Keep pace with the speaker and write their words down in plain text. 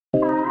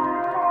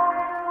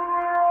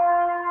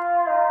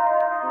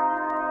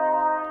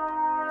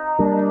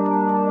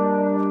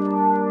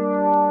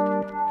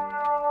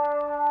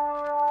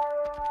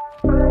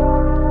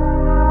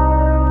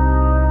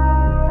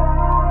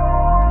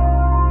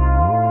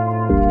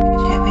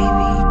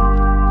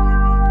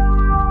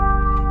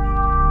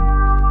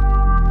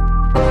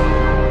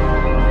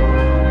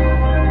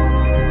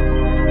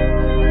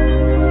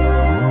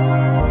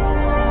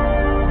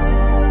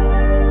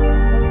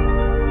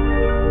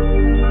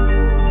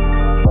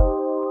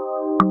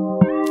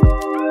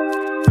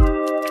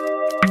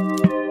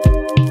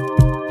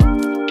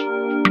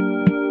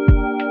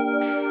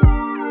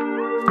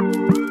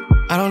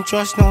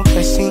trust no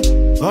person,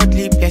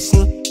 godly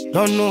person.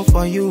 Don't know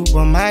for you,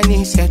 but mine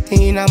is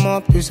setting. I'm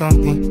up to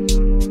something.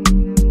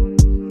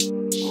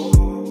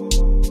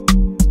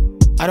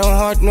 I don't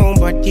hurt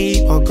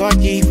nobody, but God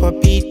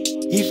forbid.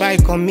 If I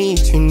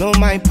commit, you know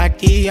my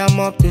party, I'm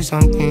up to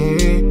something.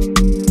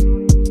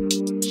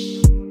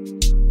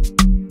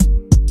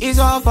 It's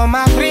all for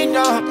my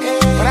freedom.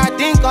 When I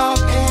think of,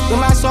 with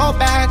my soul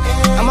back,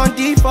 I'm on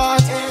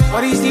default.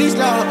 What is this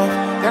love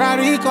that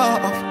I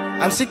recall of?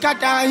 I'm sicker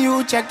than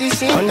you, check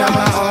this in. Under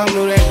my arm,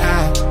 no red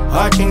eye.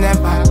 Hurt you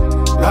never,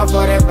 love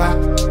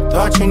forever.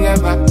 Touch you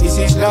never, this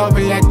is love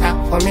letter.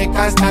 For me,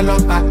 Gangsta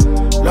lover.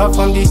 Love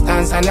from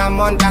distance and I'm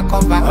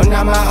undercover.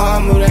 Under my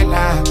arm, no red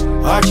eye.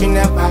 Hurt you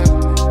never,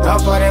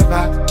 love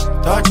forever.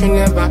 Touch you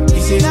never,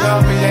 this is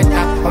love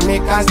letter. For me,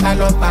 Gangsta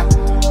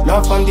lover.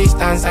 Love from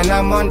distance and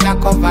I'm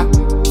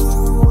undercover.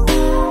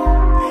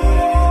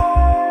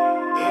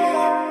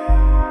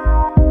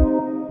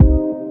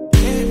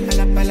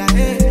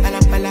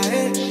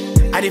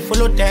 I dey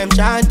follow them,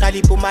 chant, I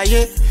dey put my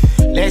head.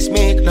 Let's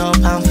make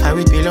love and fight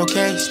with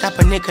okay. Stop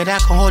a nigga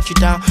that can hold you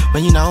down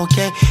when you're not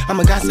okay. I'm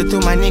a Gangsta to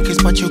my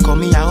niggas, but you call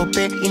me I hope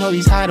it. You know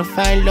it's hard to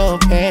find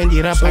love, and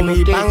the rap I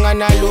need bang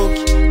and I look.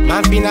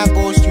 Man finna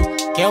ghost you,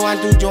 get one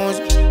to Jones.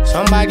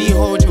 Somebody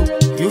hold you.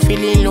 You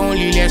feeling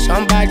lonely, let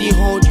somebody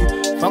hold you.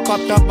 Fuck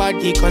up your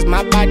body, cause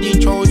my body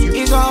chose you.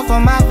 It's all for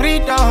my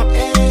freedom.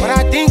 When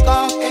I think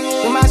of,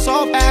 with my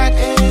soul back,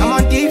 I'm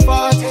on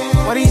default.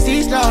 What is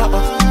this love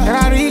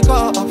that I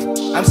recall of?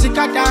 I'm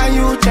sicker than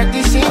you, check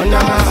this in. Under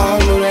my arm,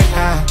 no red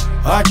eye.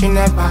 Hurt you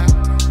never,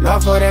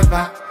 love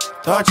forever.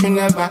 Touch you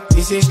never,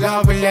 this is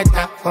love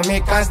letter. For me,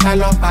 Gangsta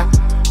lover.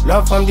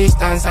 Love from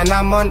distance and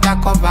I'm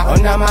undercover.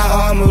 Under my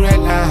arm, no red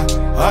eye.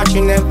 Hurt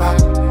you never,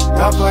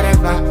 love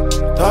forever.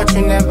 Touch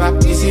you never,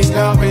 this is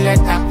love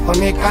letter. For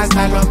me,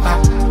 Gangsta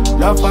lover.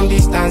 Love from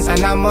distance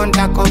and I'm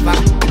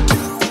undercover.